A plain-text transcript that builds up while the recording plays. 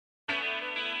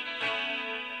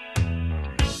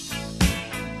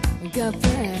Got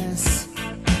brass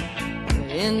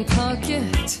in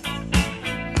pocket,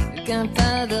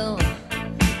 gunpowder,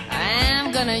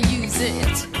 I'm gonna use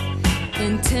it.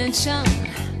 Intention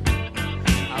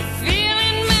of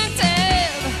feeling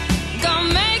mental,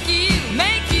 gonna make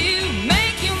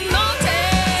you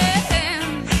notice.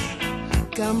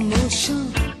 Got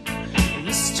motion,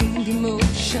 restrained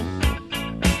emotion.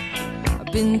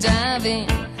 I've been diving,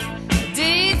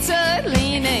 detour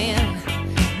leaning,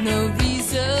 no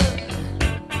reason,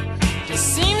 just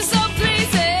seems so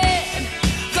pleasing.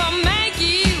 Gonna make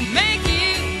you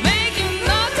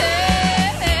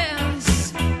notice.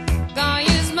 Gonna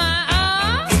use my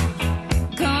arms,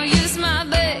 gonna use my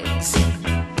legs,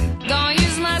 gonna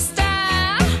use my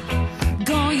style,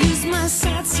 gonna use my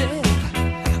side step,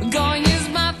 gonna use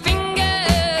my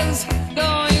fingers,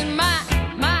 gonna use my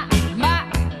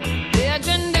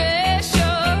imagination.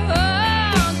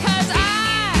 'Cause I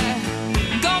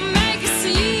gonna make you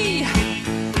see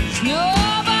there's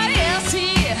nobody else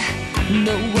here,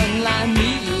 no one like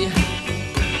me.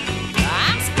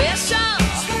 I'm special,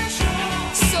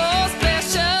 so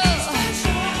special.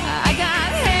 I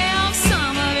gotta have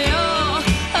some of your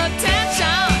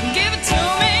attention. Give it to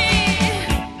me.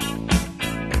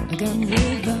 I got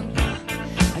rhythm,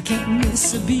 I can't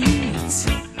miss a beat.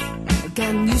 I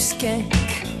got new skank,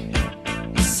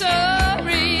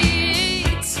 sorry,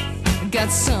 I got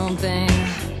something.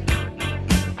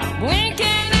 I'm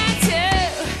winking.